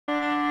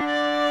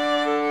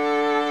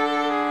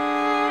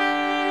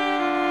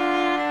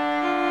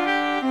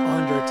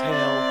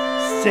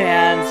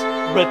SANS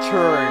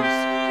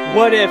returns?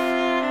 What if,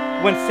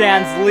 when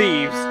SANS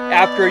leaves,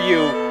 after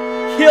you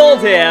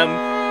killed him,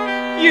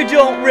 you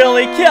don't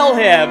really kill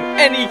him,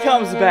 and he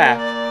comes back?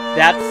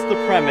 That's the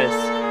premise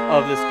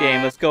of this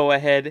game. Let's go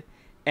ahead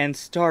and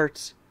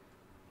start.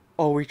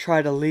 Oh, we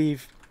try to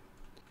leave.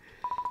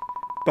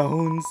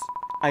 Bones,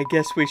 I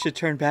guess we should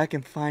turn back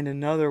and find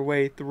another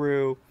way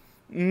through.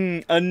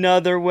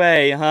 Another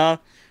way, huh?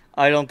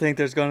 I don't think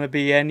there's gonna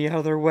be any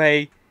other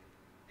way.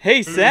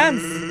 Hey,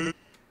 SANS!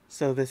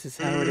 So this is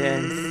how it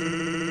ends.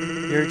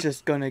 You're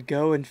just gonna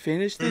go and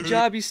finish the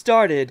job you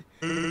started.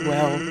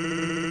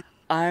 Well,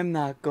 I'm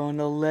not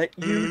gonna let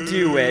you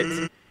do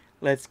it.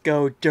 Let's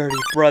go, dirty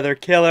brother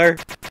killer.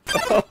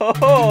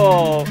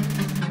 Oh,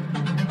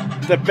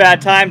 the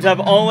bad times have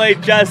only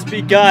just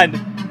begun.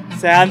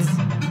 SANS,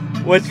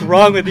 what's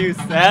wrong with you,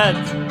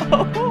 SANS?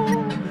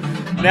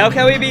 Now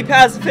can we be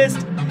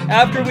pacifist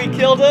after we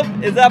killed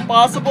him? Is that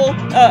possible?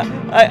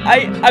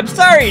 I'm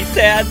sorry,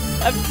 SANS.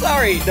 I'm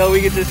sorry. No,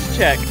 we can just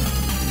check.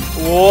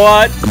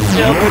 What?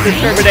 Filled with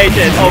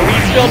determination. Oh,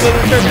 he's filled with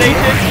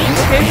determination?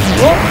 Okay,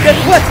 well, guess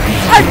what?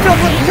 I'm filled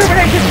with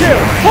determination too!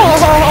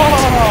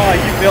 Oh,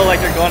 you feel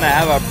like you're gonna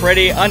have a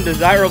pretty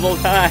undesirable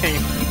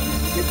time.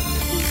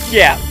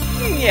 Yeah,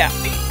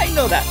 I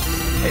know that.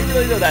 I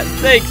really know that.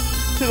 Thanks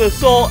to the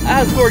soul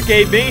Asgore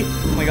gave me.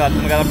 Oh my god,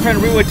 I'm trying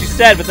to read what you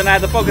said, but then I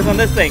have to focus on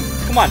this thing.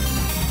 Come on.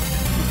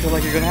 You feel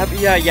like you're gonna have...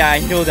 Yeah, I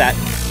know that.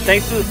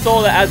 Thanks to the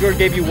soul that Asgore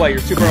gave you, what? You're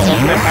super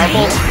ultimate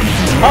powerful?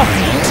 Huh?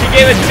 He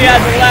gave it to me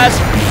as the last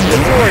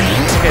resort.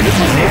 Okay, this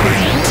one's easy.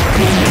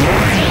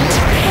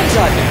 Oh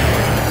god.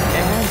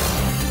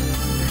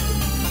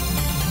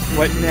 And...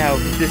 what now?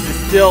 This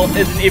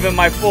isn't even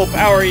my full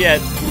power yet.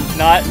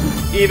 Not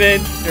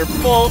even your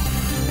full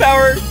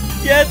power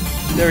yet.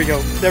 There we go.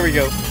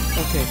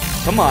 Okay,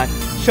 come on.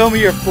 Show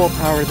me your full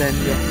power then.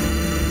 Yeah.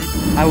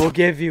 I will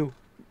give you...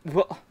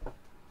 What?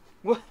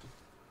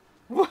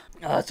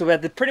 So we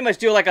have to pretty much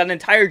do like an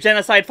entire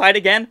genocide fight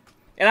again?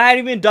 And I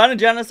hadn't even done a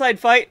genocide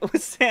fight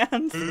with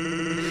SANS.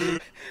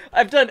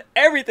 I've done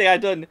everything.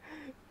 I've done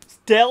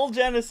stealth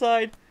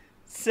genocide,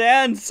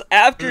 SANS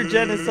after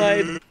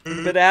genocide,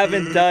 but I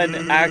haven't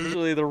done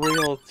actually the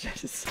real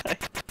genocide.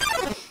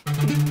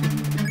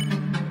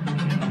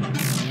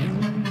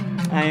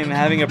 I am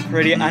having a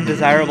pretty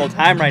undesirable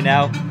time right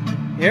now.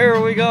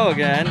 Here we go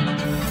again.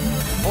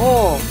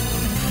 Oh,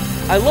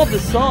 I love the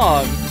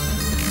song.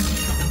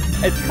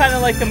 It's kind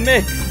of like a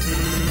mix.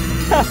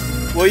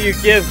 Will you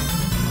give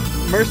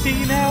mercy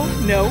now?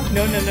 No.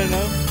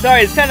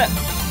 Sorry, it's kind of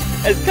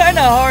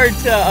hard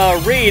to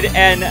read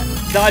and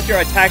dodge your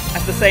attacks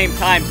at the same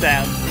time,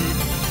 SANS.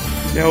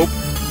 Nope,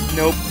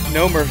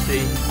 no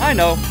mercy. I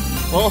know.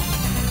 Well,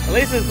 at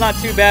least it's not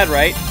too bad,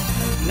 right?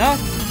 Not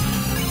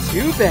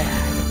too bad.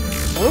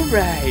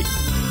 Alright.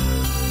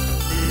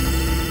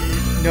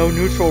 No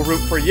neutral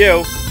route for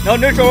you. No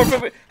neutral route for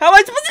me. How am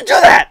I supposed to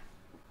do that?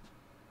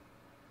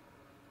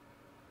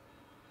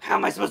 How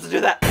am I supposed to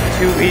do that?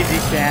 Too easy,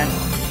 SANS.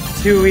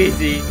 Too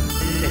easy.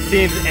 It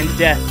seems in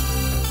death.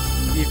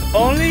 You've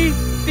only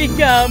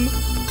become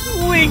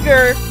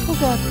weaker. Oh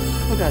god,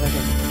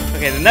 okay.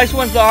 Okay, the next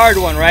one's the hard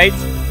one, right?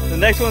 The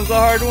next one's the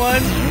hard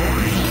one.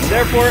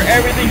 Therefore,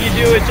 everything you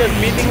do is just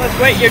meaningless.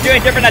 Wait, you're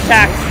doing different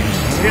attacks.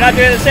 You're not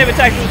doing the same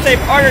attacks with the same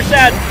order,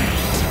 SANS.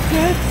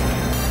 What?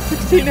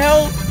 16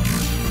 health?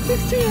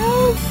 16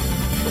 health?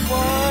 Come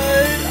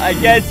on. I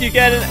guess you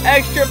get an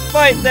extra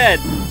fight then.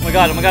 Oh my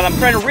god, I'm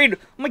trying to read. Oh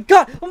my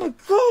god. Neutral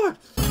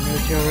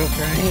route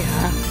for me,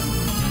 huh?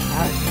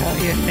 I'll show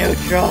you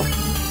neutral.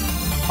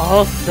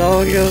 I'll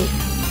show you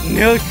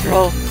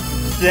neutral.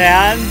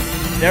 SANS.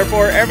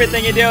 Therefore,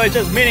 everything you do is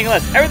just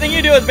meaningless. Everything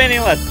you do is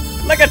meaningless.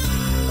 Look at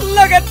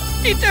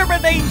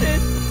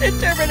determination.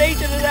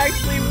 Determination, it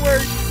actually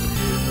works.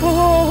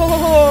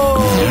 Oh,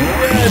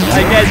 yes.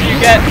 I guess you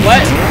get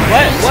what?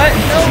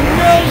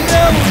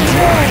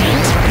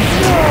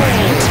 No.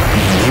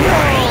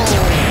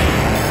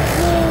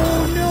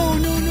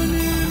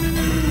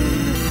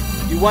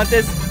 You want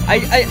this?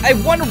 I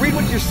want to read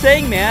what you're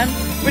saying, man.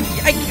 But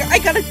I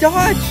gotta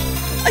dodge.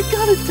 I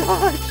gotta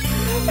dodge.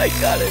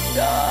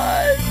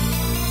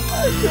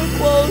 I'm so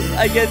close.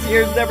 I guess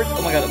here's never.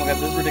 Oh my god,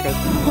 this is ridiculous.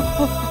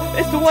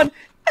 It's the one.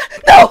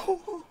 No!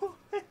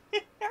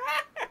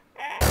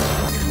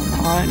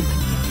 Come on.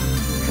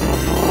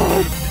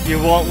 You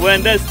won't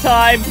win this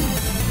time.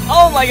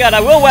 Oh my god,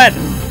 I will win.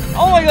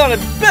 Oh my god,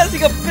 I'm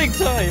messing up big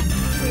time.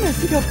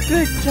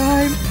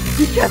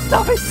 You can't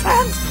stop me,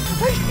 SANS.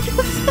 You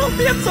can't stop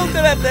me. I'm so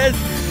good at this.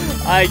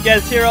 I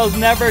guess heroes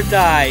never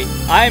die.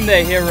 I'm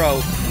the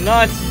hero,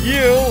 not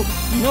you.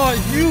 Not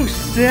you,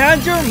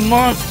 SANS. You're a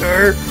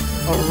monster.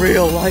 A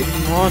real-life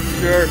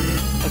monster.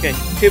 Okay,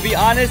 to be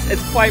honest,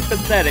 it's quite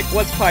pathetic.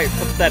 What's quite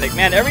pathetic?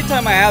 Man, every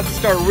time I have to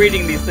start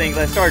reading these things,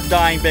 I start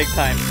dying big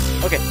time.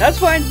 Okay, that's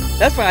fine.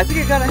 I think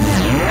I got a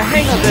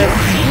hang of this.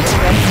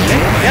 Okay.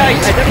 Yeah, I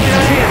definitely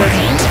got a hang of this.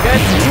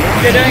 Good.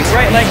 You're doing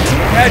great lengths.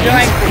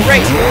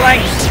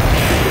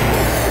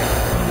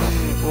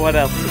 What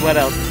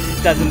else?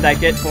 Doesn't that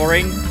get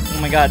boring? Oh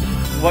my god.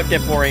 What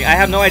get boring? I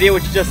have no idea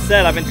what you just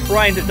said. I've been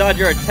trying to dodge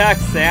your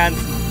attacks, Sans.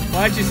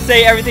 Why don't you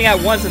say everything at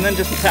once and then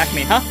just attack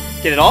me, huh?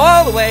 Get it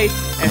all the way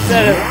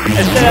instead of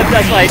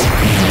just like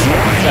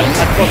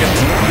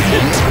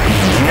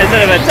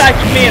instead of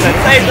attacking me and then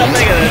say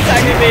something and then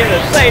attacking me and then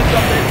say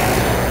something.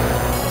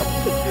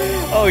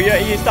 Oh yeah,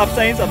 you stopped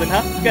saying something,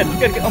 huh? Good,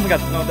 good, good. Oh my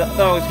god, no, that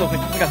always kills me.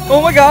 Oh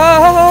my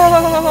god!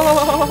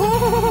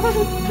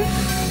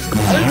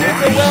 I was doing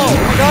so well. Oh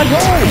my god,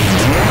 no!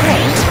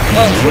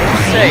 What did you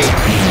say?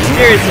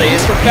 Seriously,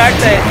 it's the fact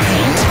that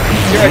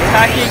you're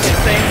attacking and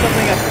saying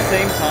something at the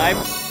same time.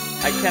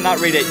 I cannot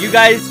read it. You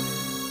guys,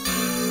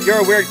 you're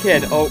a weird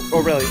kid. Oh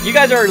really? You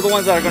guys are the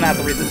ones that are gonna have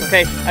to read this,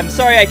 okay? I'm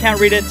sorry I can't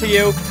read it to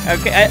you.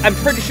 Okay, I'm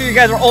pretty sure you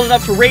guys are old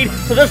enough to read,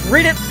 so just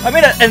read it. I'm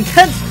in an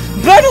intense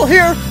battle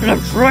here, and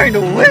I'm trying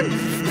to win.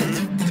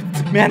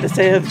 Man, to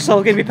say the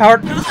soul gave me power.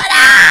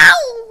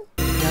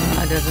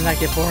 Doesn't that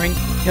get boring?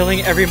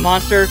 Killing every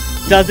monster,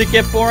 does it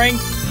get boring?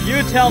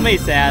 You tell me,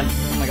 Sans.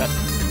 Oh my god.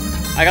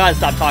 I gotta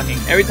stop talking.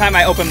 Every time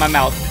I open my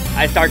mouth,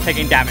 I start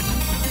taking damage.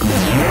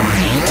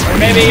 Or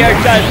maybe you're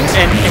just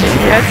an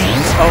idiot.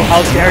 Oh,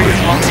 how dare you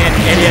call me an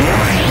idiot?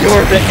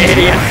 You're the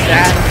idiot,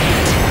 Sans.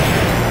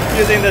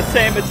 Using the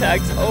same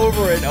attacks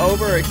over and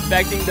over,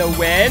 expecting to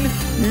win?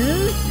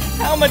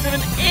 How much of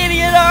an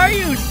idiot are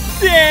you,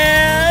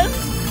 Sans?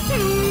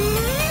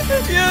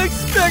 You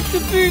expect to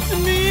beat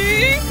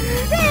me?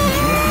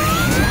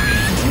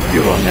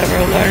 You will never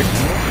learn.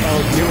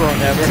 Oh, you will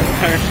never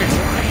learn.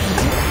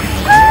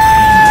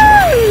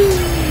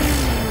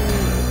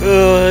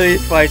 Oh,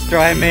 these fights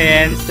drive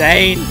me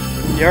insane.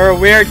 You're a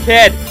weird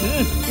kid.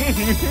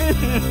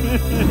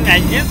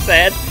 And you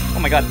said, oh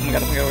my god, oh my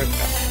god, oh my god, oh my god.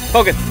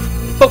 Focus,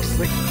 focus,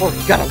 like, oh,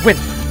 you gotta win.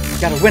 You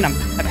gotta win.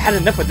 I've had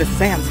enough with this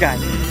Sans guy.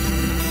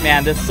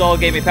 Man, this soul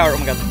gave me power. Oh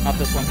my god, not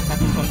this one, not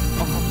this one.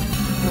 Oh.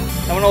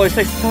 That one always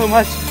takes so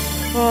much.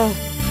 You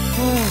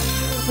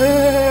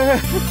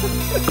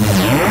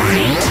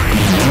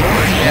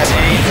have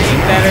anything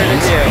better to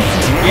do?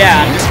 Yeah,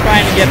 I'm just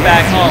trying to get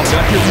back home.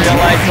 Don't you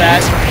realize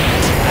that?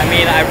 I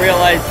mean, I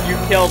realize you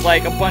killed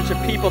like a bunch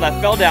of people that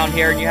fell down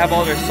here and you have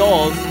all their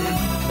souls.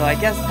 So I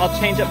guess I'll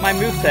change up my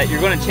moveset. You're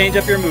going to change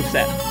up your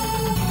moveset.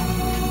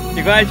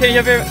 You're going to change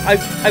up your...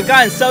 I've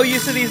gotten so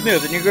used to these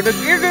moves and you're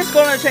just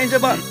going to change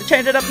it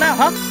up now,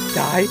 huh?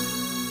 Die?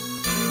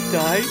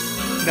 Die?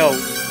 No.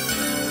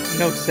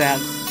 No,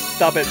 Sans.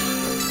 Stop it.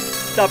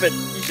 Stop it.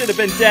 You should have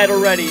been dead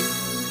already.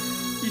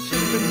 You should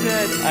have been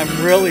dead. I'm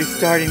really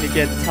starting to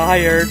get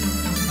tired.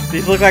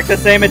 These look like the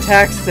same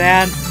attacks,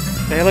 Sans.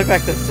 They look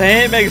like the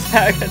same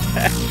exact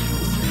attacks.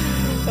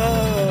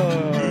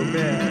 Oh,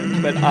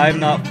 man. But I'm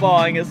not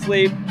falling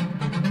asleep.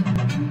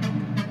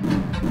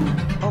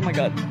 Oh, my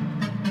God.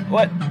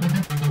 What?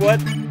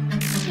 What?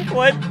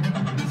 What?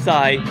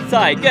 Sigh.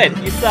 Sigh. Good.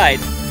 You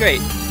sighed.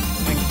 Great.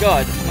 Oh, my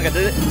God. Oh, my God.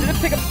 Did it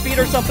pick up speed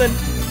or something?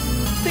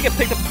 I think it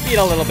picked up speed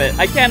a little bit.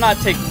 I cannot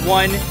take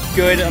one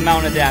good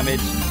amount of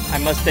damage. I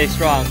must stay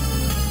strong.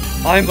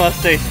 I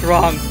must stay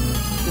strong.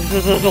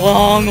 This is a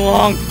long,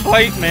 long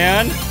fight,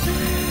 man.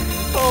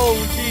 Oh,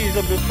 jeez,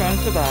 I'm just trying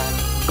to survive.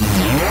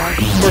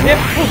 For him,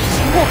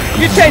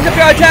 you change up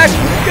your attacks.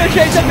 You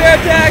change up your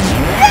attacks.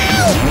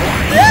 No!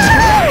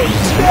 No!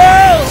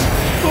 No!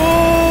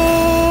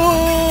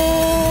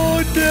 Oh,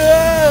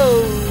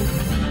 no!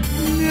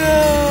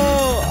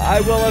 No!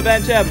 I will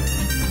avenge him.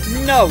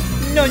 No!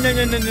 No, no,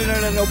 no, no, no, no,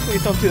 no, no,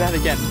 please don't do that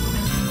again.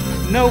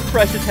 No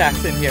fresh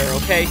attacks in here,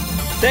 okay?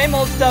 Same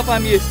old stuff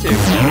I'm used to. Oh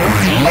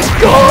my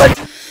god!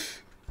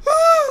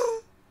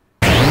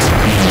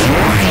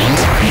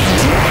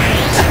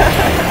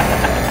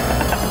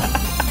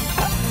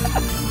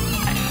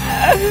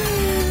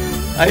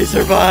 I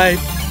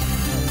survived.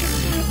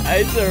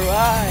 I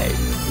survived.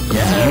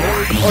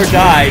 Yes. Or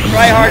die.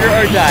 Try harder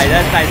or die.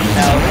 That's nice to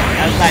know.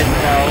 That's nice to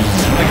know.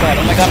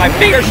 Oh my god, my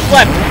finger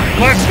slipped!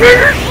 My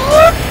finger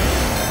slipped!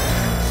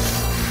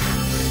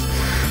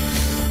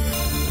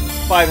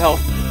 5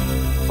 health.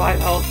 5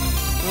 health.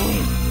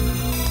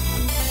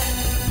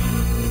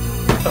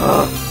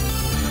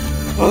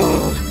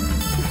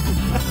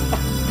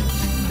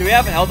 Do we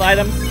have health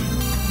items?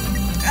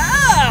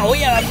 Ah, we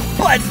have a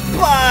butt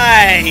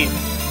spine!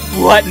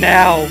 What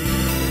now?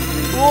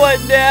 What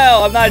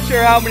now? I'm not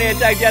sure how many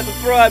attacks you have to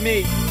throw at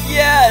me.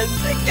 Yes!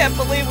 I can't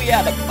believe we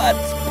had a butt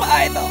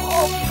spine the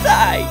whole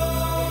time.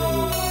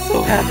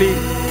 So happy.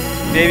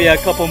 Maybe a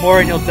couple more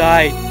and you'll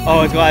die.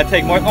 Oh, it's gonna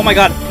take more. Oh my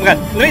god. Oh my god.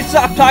 Let me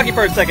stop talking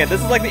for a second.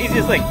 This is like the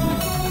easiest thing.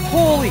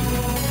 Holy.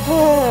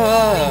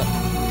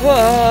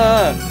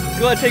 It's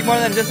gonna take more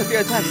than just a few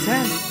attacks.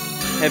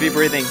 Heavy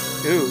breathing.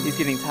 Ooh, he's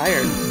getting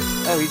tired.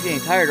 Oh, he's getting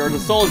tired. Or the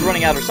soul is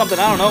running out or something.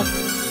 I don't know.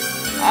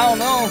 I don't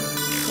know.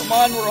 Come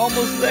on, we're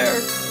almost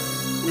there.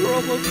 We're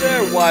almost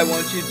there. Why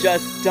won't you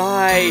just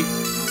die?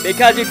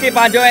 Because you keep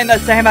on doing the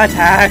same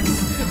attacks.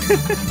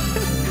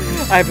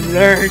 I've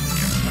learned.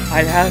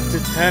 I have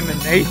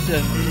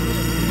determination.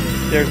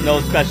 There's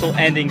no special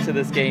ending to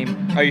this game.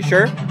 Are you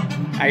sure?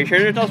 Are you sure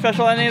there's no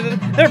special ending to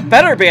this? There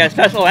better be a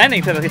special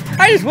ending to this.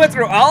 I just went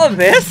through all of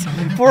this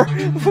for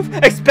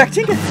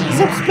expecting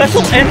some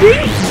special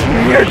ending?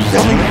 You're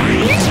telling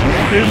me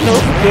there's no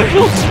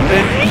special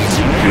ending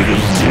to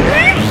this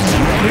game?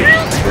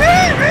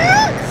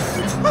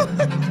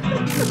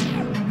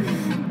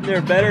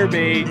 There better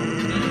be.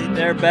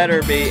 There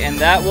better be, and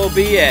that will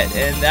be it,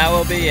 and that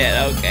will be it.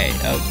 Okay.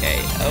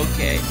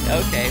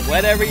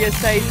 Whatever you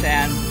say,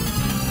 SANS.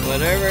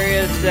 Whatever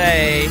you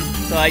say.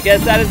 So I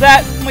guess that is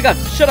that. Oh my god,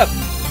 shut up.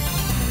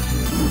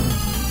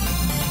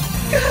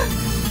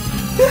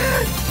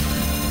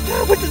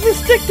 What does this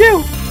stick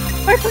do?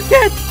 I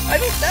forget. I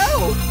don't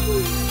know.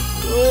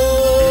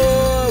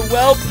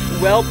 Welp.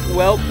 Oh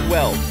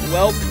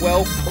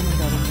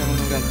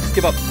my god. Just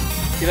give up.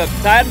 Give up.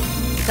 Tired?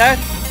 Tired?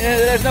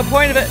 There's no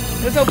point of it.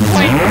 There's no point.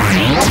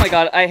 Oh my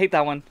god, I hate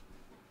that one.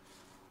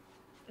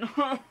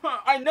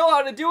 I know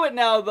how to do it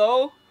now,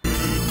 though.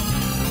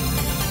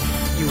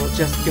 You will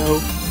just go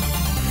to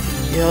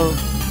kill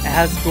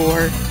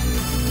Asgore.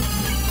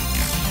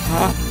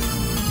 Huh?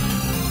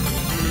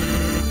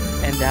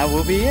 And that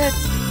will be it.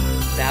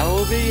 That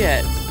will be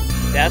it.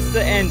 That's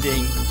the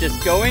ending.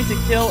 Just going to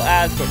kill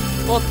Asgore.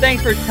 Well,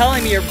 thanks for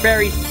telling me your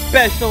very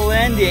special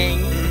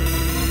ending.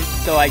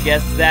 So I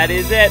guess that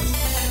is it.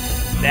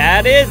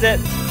 That is it.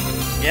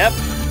 Yep.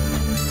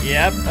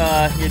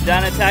 You're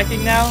done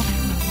attacking now?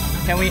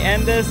 Can we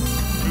end this?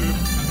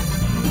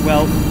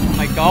 Well, oh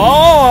my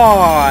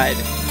god!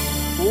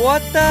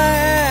 What the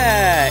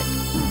heck? I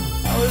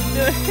was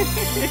doing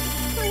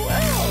so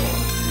well.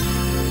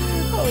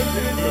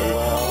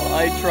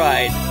 I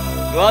tried.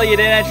 Well, you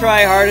didn't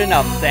try hard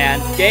enough,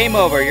 SANS. Game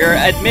over. You're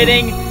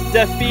admitting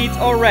defeat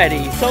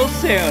already. So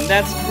soon.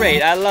 That's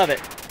great. I love it.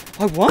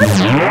 I won?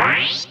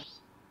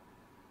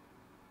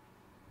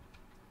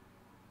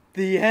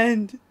 The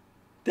end.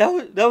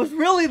 That was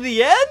really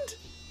the end?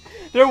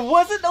 There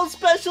wasn't no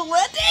special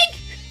ending?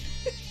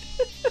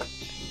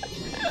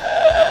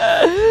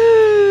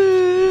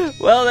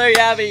 Well, there you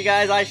have it, you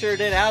guys. I sure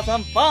did have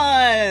some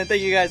fun.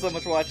 Thank you guys so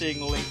much for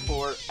watching. Link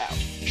 4 out.